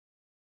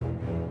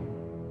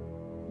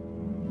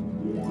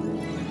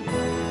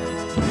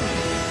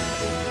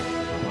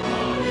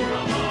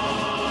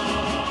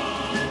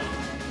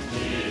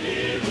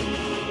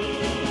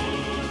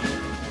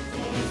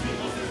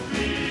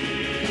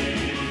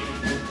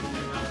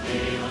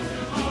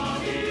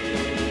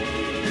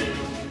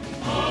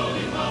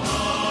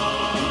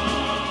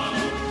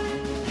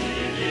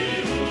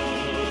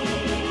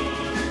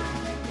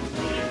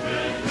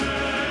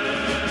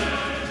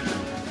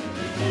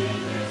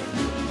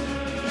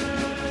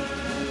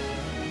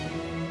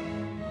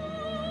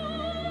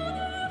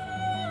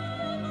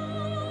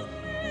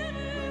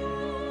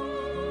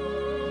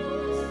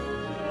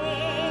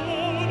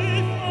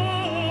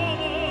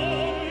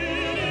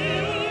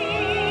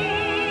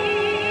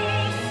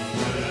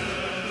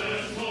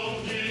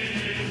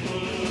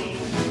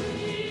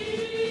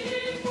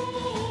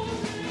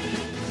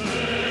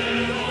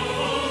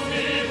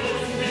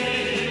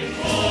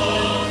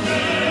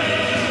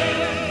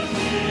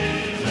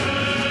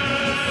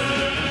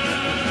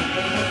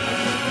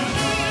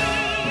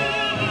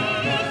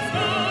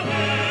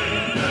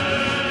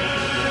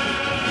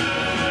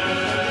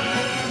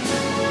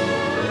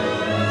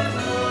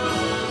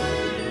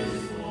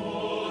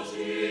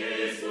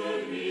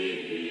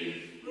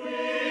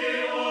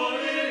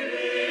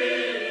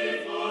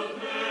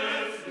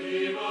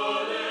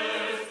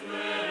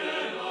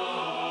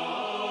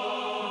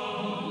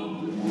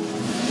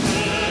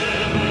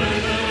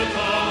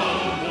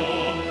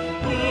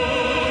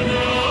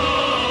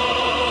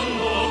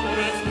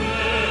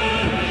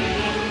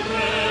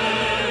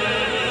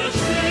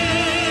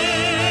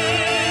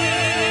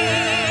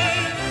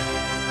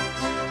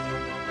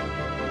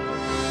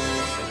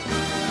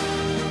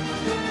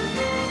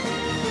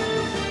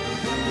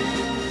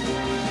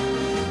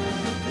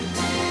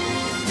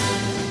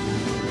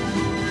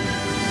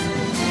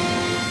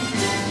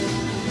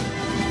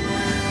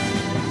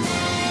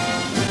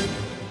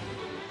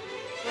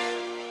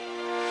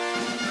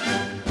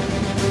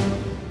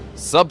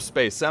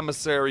Subspace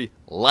Emissary,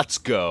 let's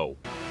go!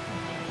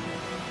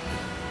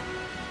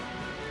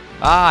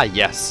 Ah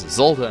yes,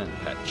 Zolda and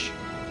Petch.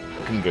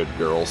 Looking good,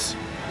 girls.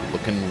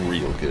 Looking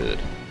real good.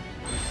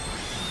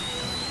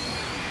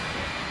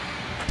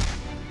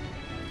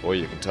 Boy,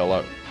 you can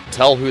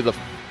tell who the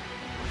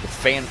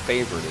fan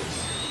favorite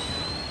is.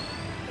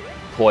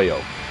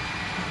 Poyo.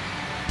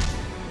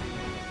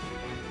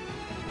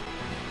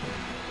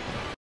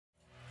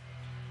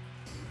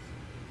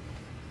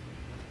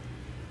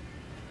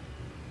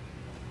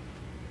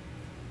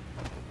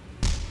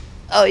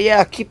 Oh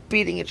yeah, keep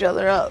beating each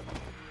other up.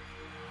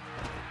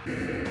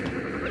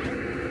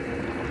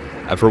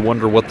 Ever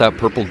wonder what that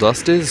purple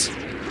dust is?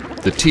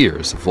 The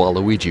tears of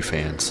Waluigi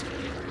fans.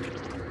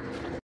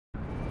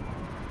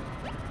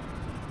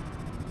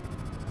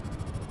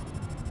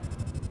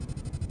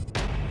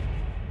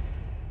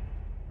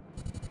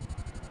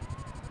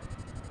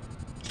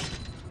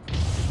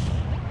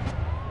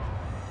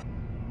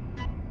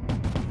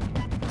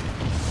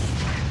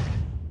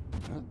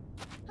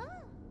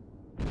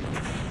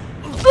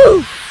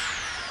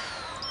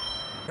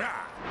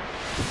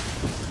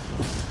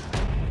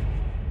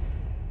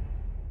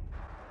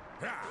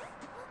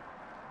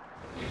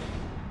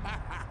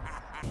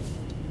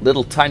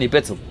 Little tiny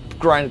bits of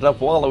grinded up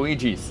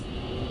Waluigis.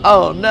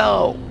 Oh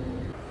no!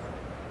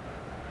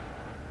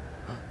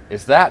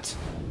 Is that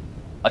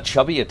a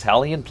chubby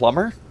Italian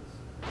plumber?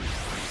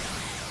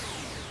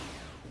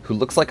 Who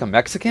looks like a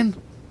Mexican?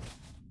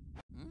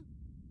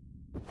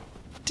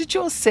 Did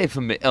you save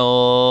me?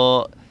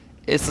 Oh,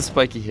 it's the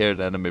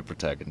spiky-haired anime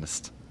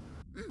protagonist.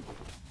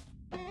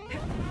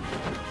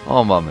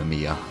 Oh, mamma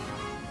mia.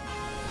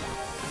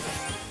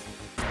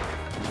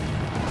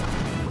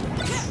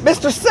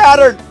 Mr.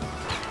 Saturn!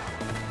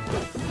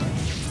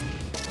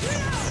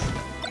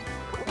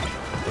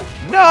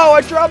 No,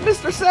 I dropped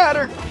Mr.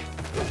 Saturn!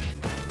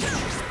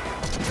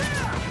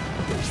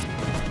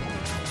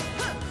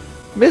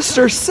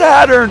 Mr.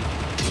 Saturn!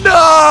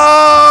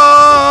 No!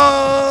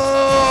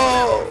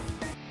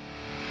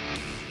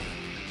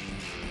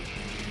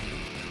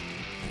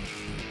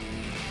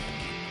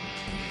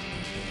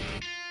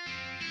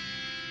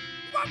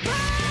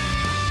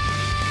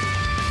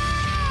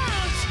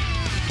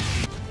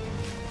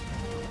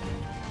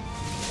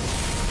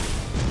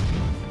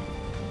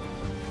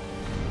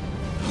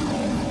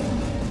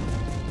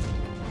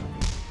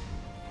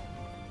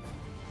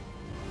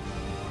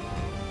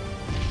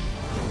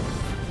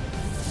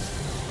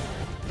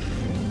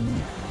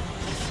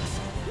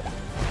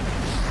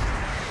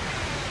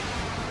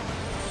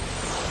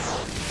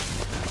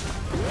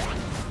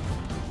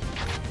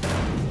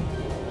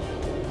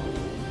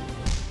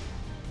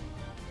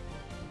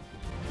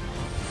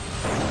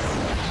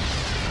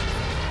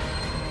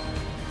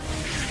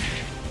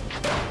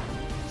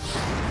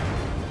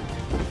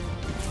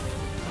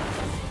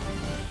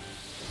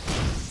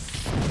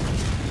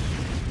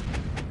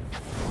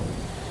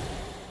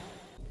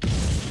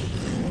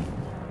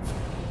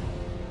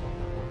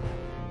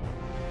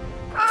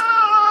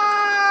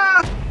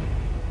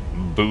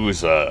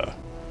 Booza.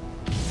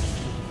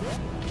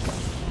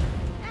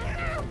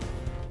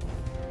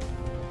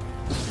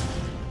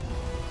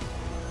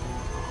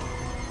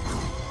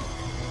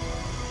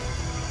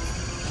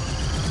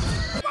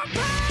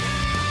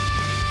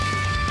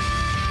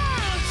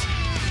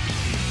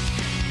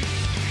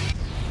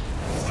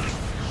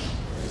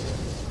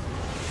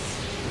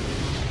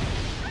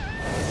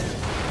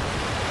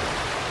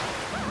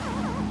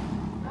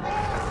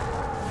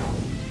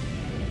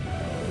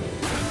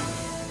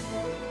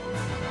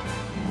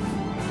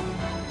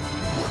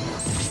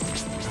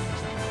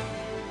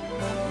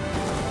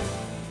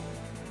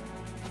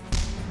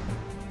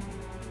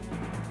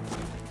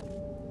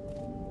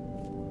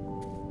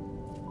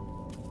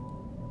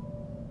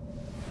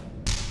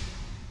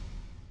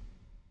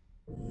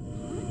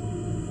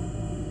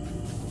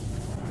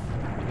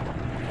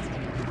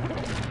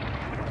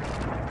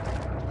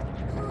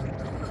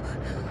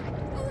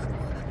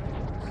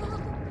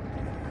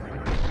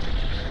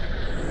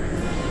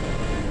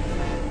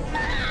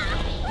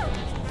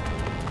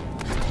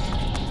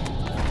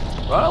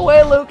 Run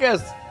away,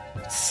 Lucas!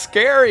 It's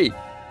scary!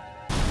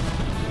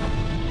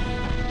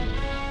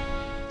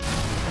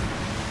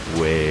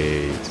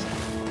 Wait.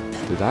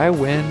 Did I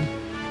win?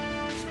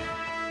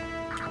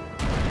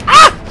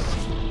 Ah!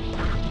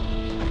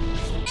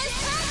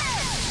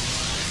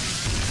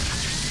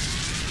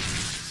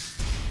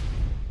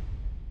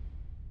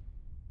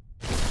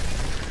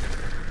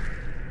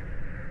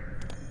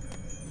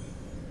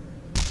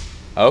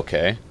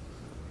 Okay.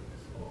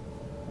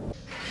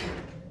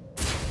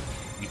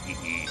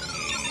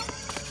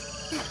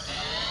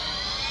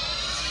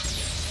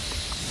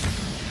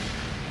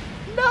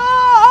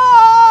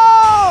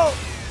 No!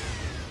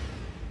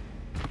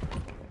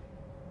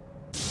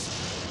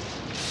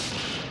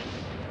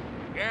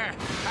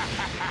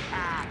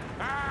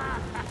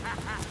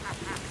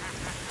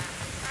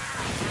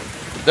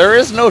 There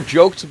is no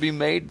joke to be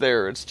made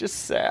there, it's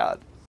just sad.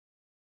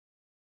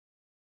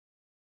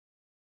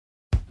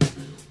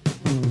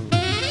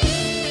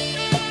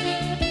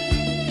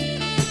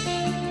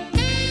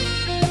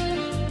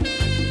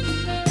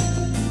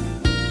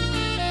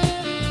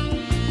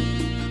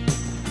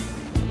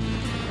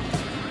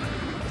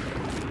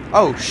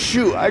 Oh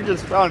shoot, I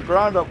just found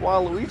Ground Up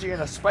Waluigi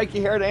and a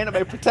spiky-haired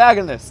anime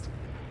protagonist.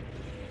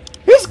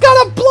 He's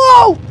gonna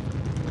blow!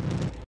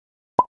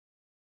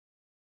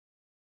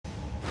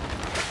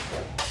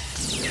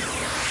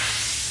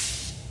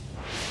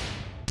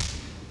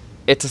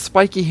 It's a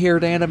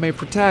spiky-haired anime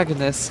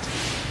protagonist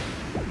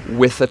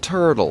with a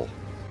turtle.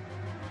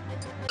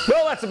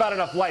 Well, that's about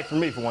enough light for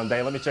me for one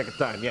day. Let me check the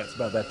time. Yeah, it's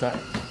about that time.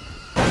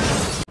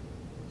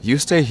 You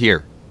stay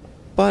here.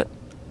 But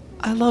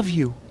I love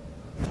you.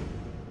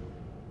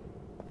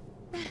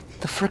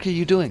 The frick are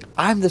you doing?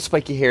 I'm the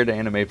spiky-haired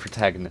anime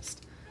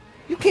protagonist.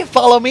 You can't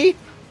follow me!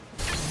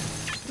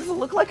 Does it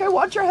look like I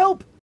want your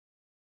help?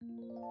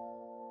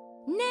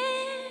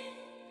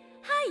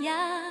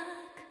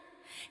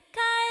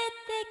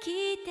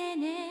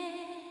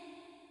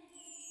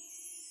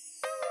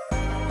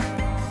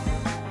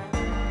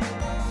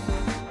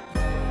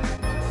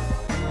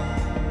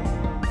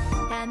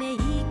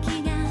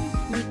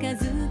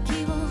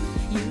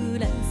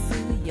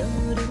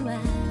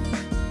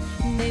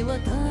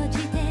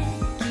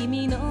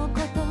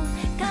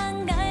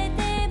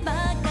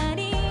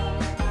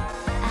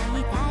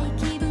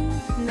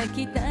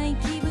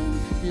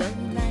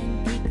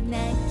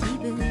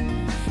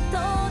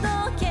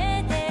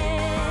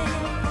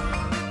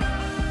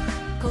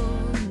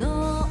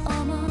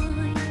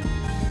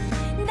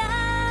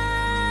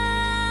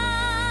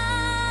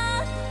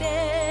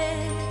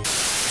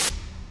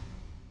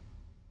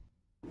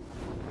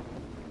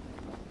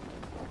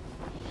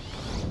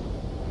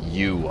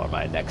 You are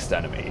my next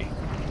enemy.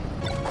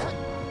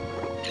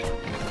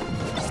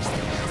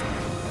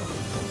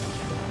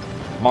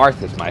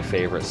 Marth is my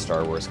favorite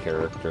Star Wars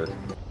character.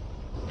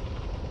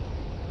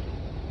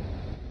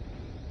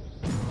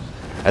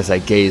 As I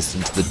gazed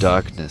into the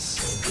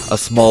darkness, a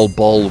small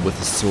ball with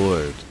a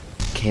sword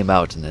came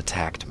out and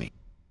attacked me.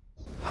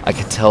 I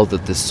could tell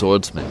that this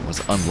swordsman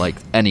was unlike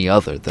any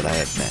other that I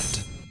had met.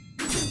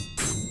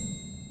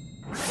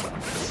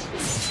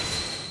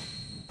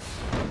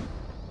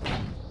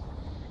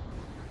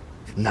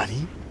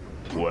 Nani?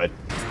 What?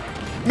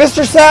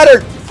 Mr.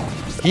 Saturn!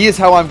 He is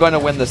how I'm going to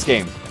win this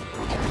game.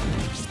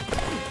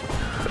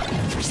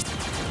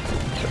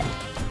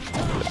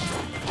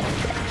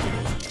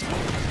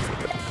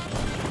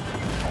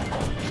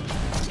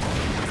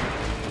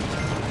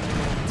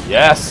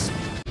 Yes!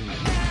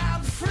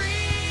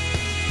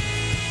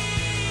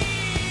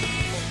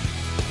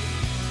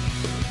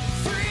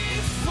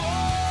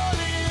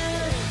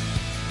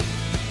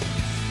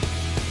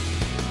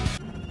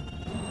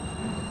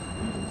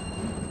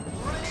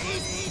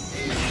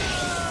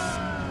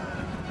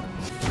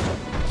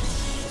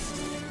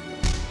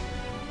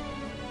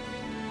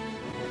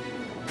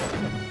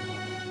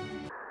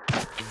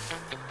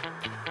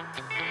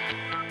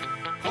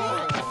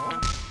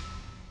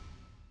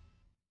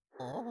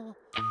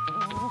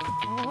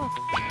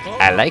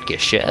 I like your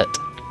shirt.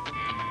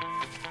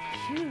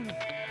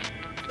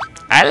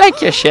 I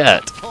like your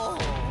shirt.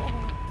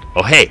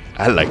 Oh hey,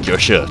 I like your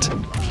shirt.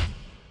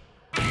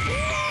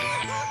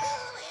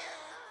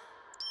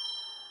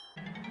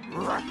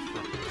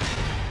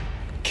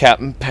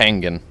 Captain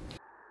Penguin.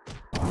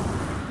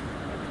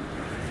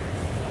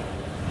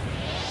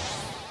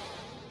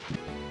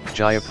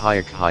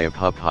 Jayapayak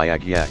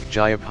Hayapapayag Yak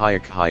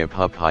Jayapayak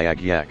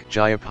Hayapapayag Yak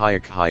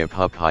Jayapayak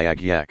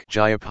Hayapapayag Yak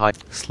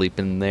Jayapayak.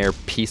 Sleeping there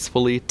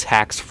peacefully,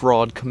 tax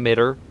fraud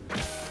committer.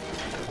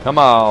 Come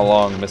on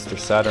along, Mr.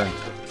 Saturn.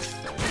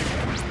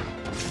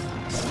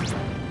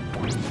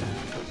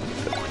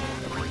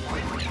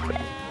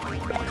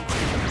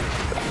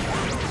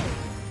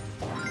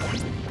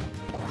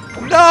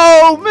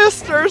 No,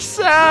 Mr.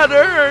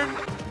 Saturn!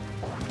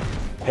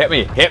 Hit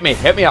me, hit me,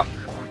 hit me up.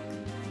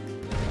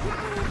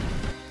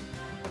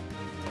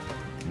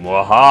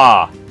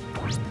 Mwaha!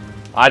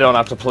 I don't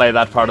have to play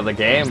that part of the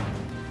game.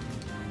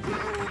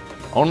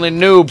 Only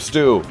noobs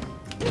do.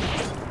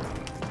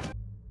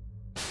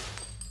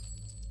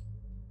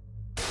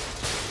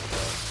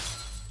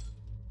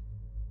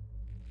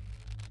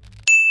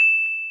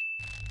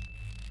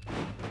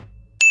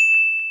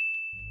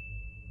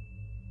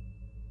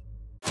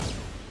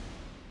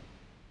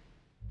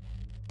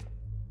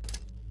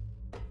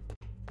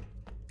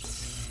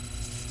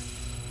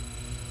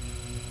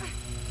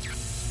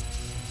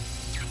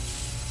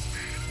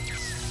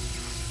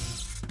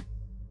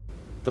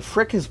 The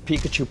frick is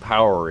Pikachu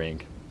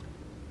powering?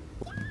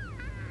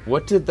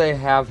 What did they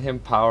have him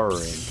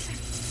powering?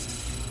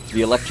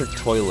 The electric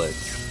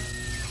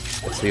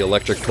toilets. It's the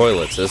electric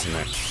toilets, isn't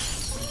it?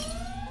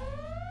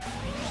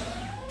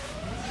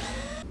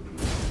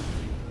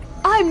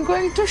 I'm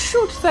going to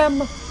shoot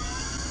them!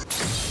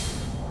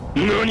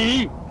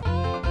 NANI?!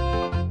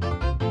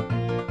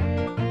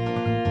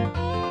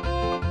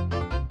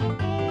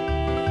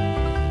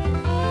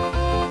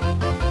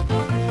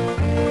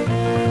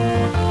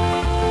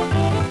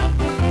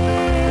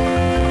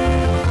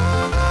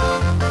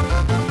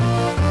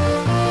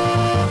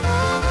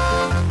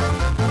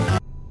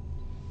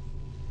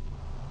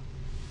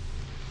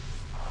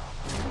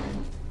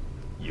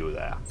 You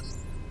there.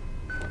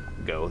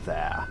 Go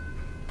there.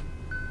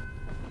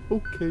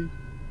 Okay.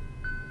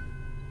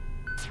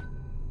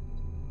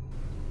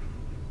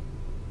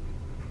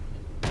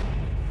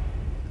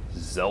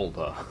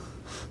 Zelda.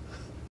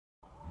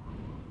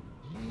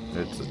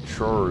 It's a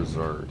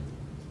Charizard.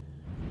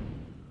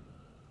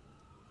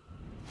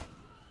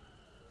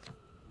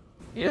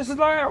 Is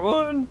that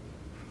one?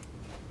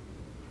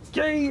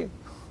 Gay.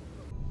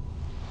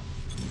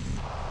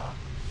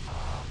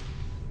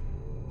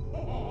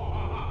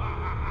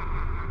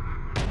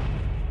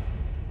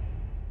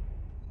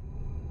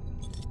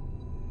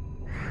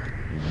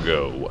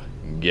 Go,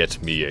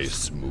 get me a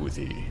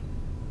smoothie.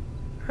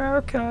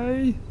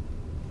 Okay.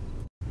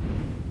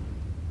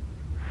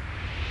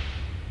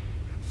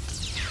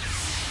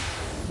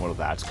 Well,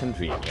 that's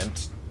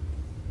convenient.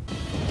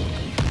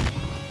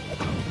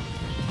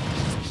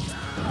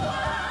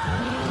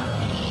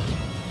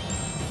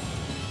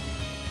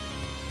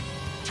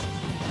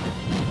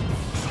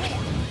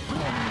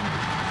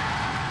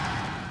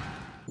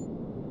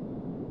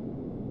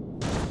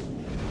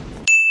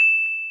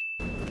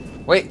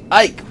 Wait,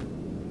 Ike!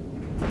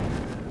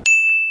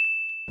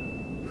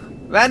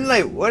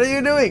 Manley, what are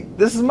you doing?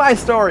 This is my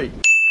story!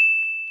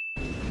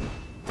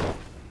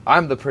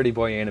 I'm the pretty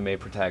boy anime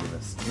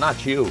protagonist,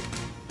 not you.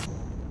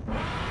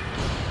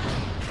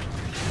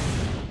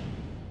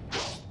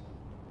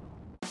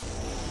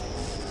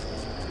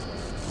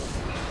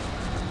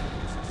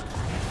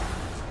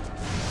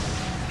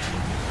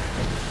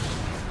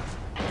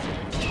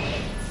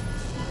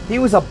 He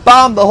was a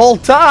bomb the whole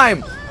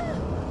time!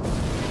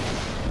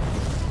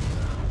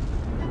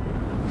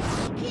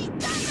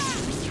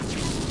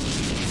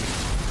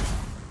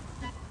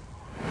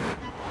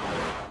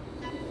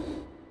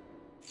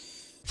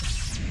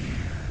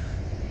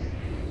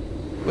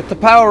 With the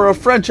power of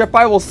friendship,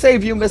 I will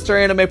save you,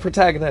 Mr. Anime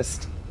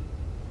Protagonist!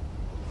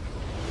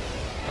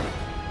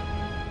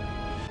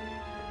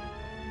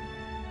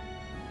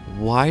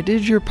 Why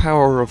did your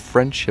power of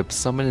friendship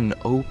summon an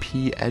OP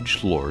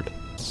edgelord?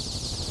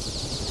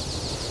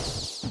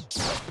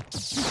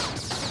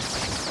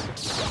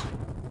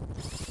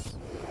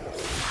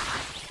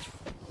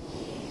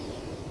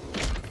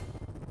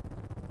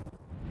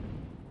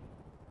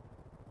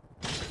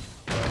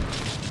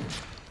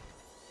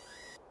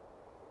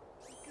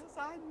 Because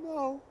I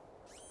know,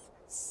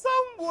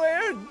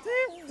 somewhere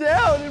deep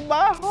down in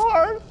my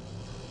heart,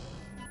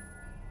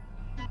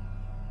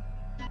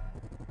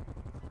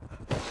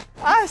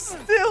 I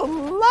still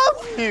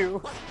love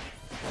you.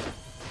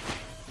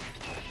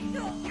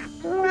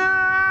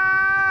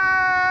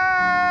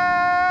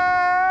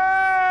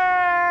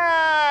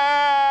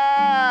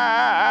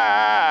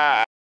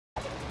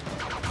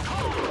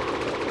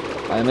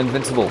 I am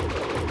invincible.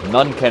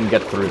 None can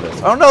get through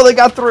this. Oh no, they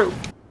got through!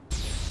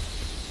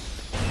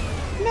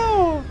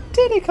 No,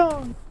 Diddy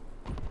Kong.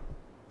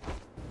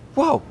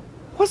 Whoa,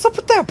 what's up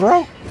with that,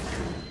 bro?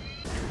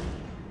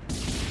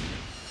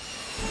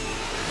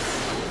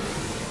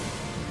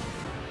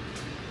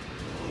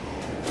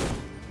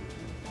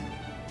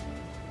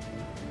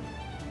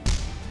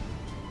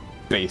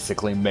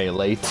 Basically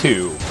Melee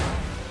 2.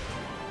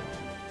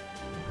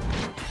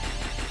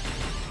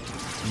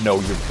 No,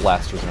 your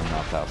blasters are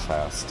not that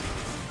fast.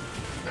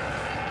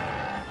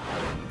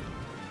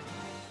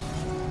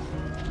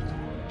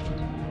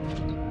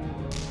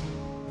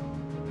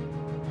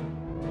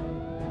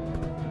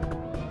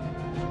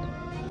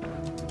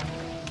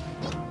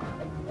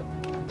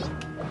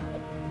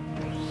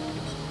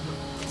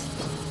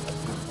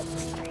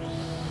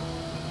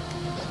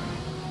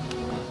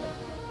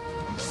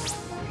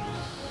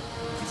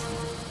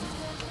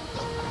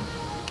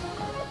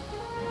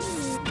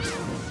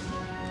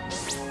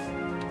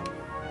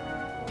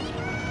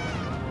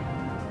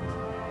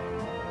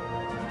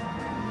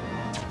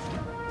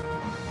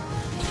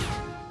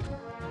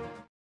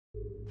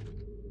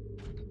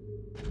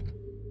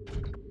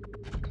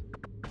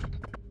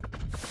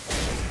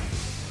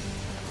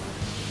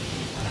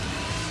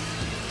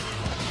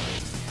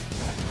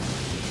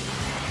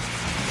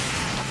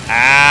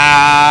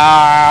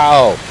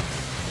 Ow!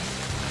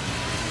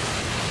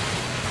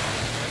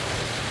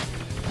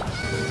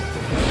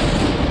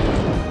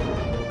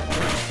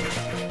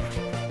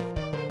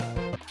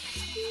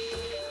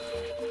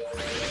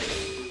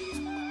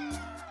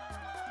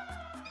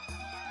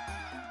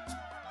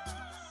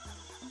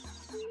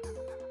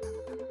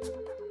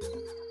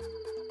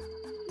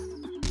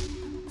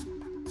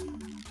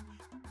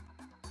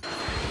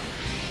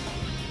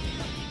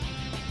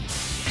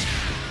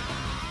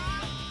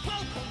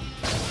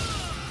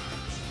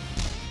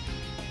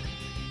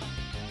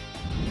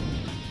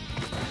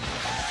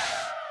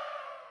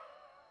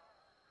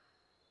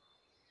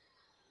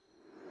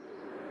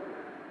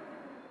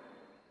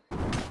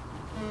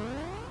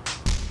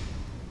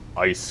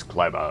 Ice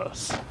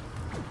climbers.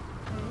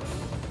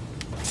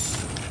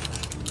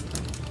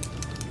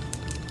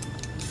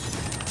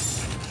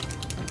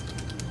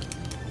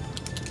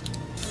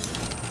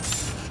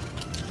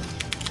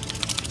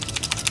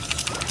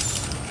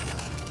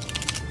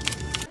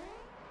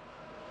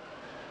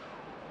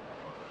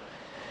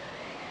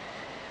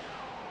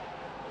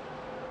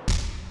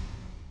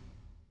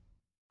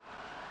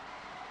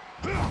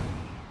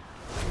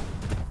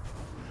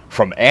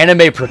 From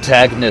anime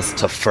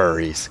protagonists to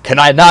furries, can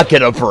I not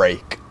get a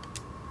break?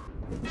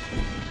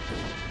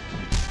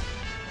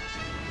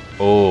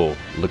 Oh,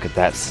 look at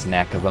that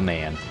snack of a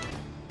man.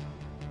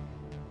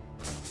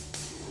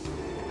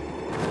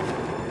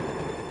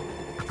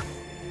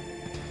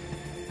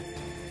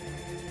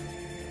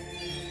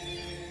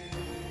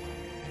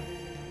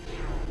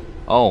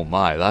 Oh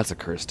my, that's a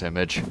cursed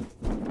image.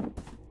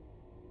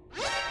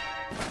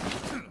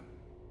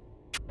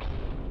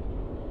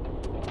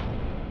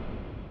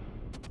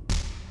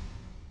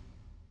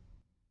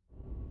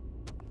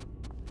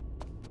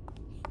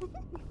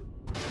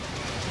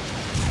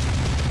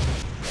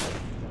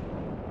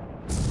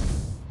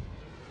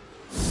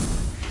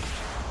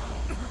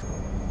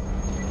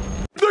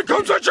 There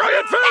comes a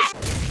giant fish!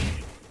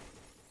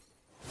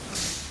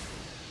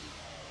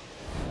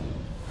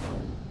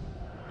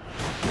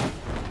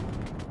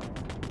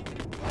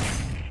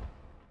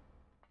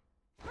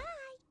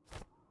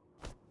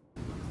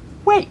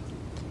 Wait,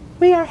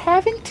 we are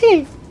having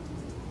tea.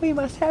 We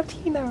must have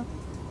tea now.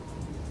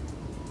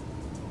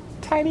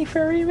 Tiny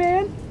furry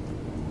man,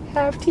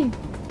 have tea.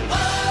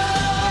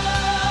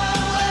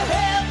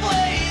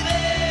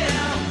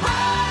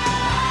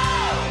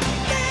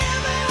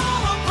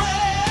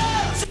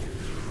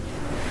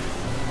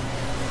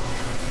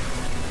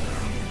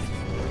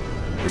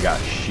 We got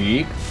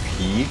Sheik,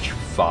 Peach,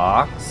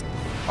 Fox.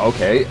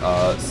 Okay,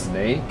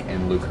 Snake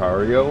and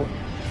Lucario.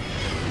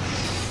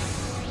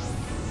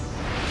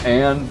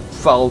 And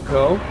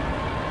Falco.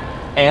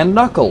 And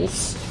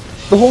Knuckles.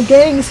 The whole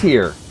gang's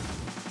here.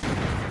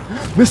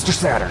 Mr.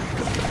 Saturn.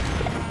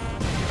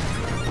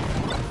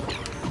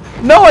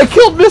 No, I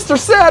killed Mr.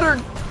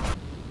 Saturn!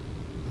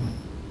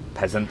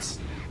 Peasants,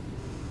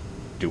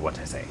 do what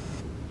I say.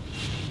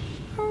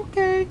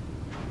 Okay.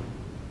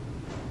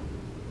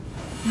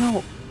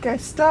 No,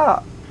 guys,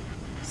 stop.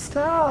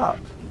 Stop.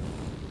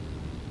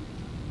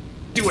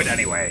 Do it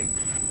anyway.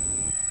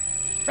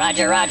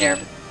 Roger, roger.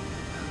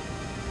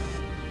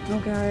 No,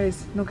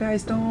 guys. No,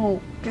 guys,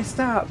 don't. Guys,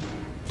 stop.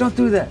 Don't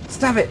do that.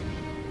 Stop it.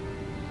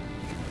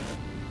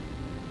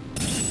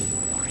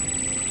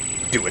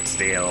 Do it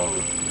still.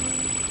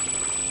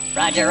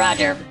 Roger,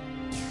 roger.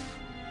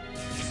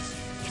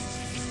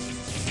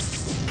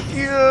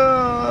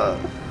 Yeah.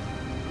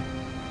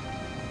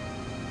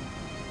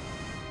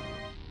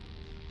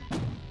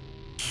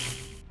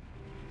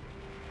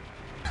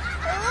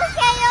 Look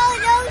at all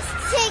those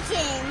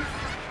chickens.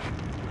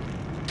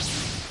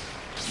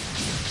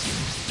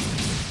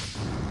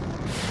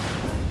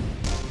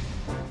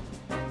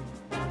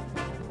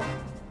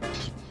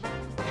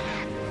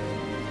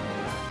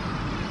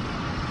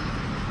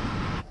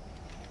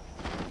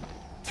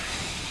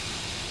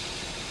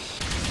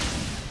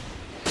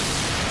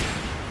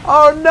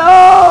 Oh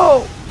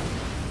no!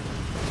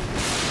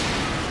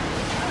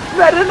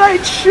 Meta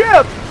Knight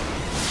ship!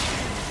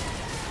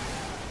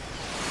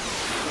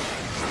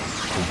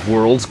 The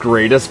world's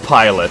greatest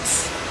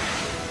pilots.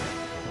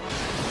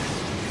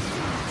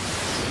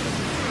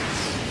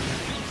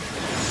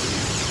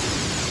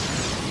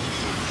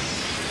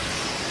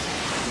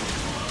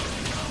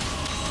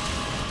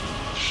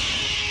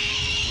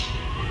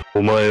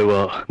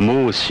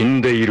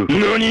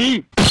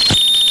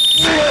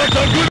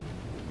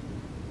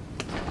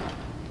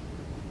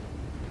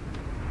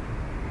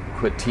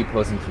 Quit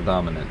T-posing for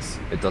dominance.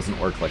 It doesn't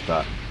work like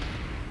that.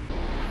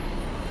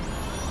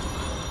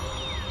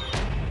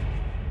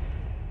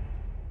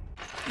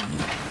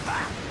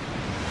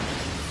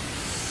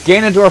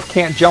 Ganondorf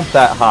can't jump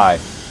that high.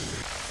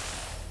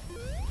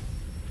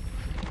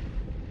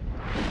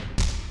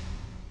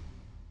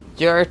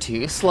 You're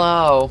too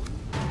slow.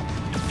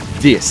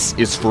 This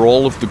is for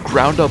all of the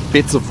ground-up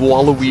bits of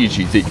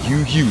Waluigi that you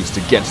used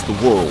against the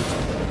world.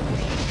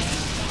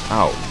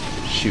 Ow,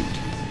 shoot.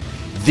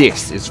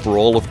 This is for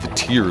all of the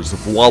tears of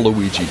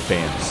Waluigi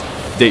fans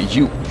that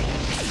you...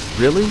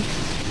 Really?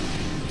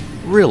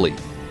 Really?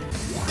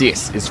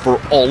 This is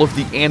for all of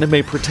the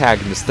anime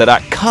protagonists that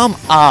I... Come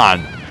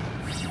on!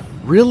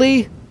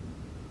 Really?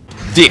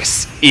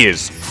 This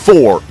is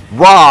for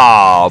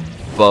Rob!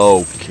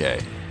 Okay.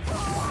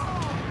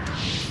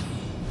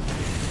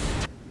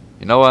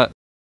 You know what?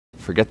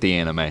 Forget the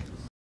anime.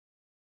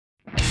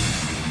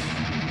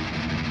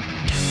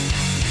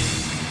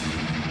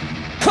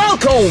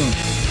 Falcon!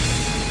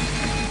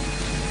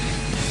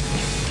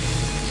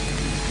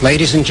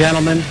 Ladies and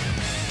gentlemen,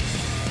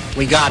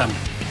 we got him.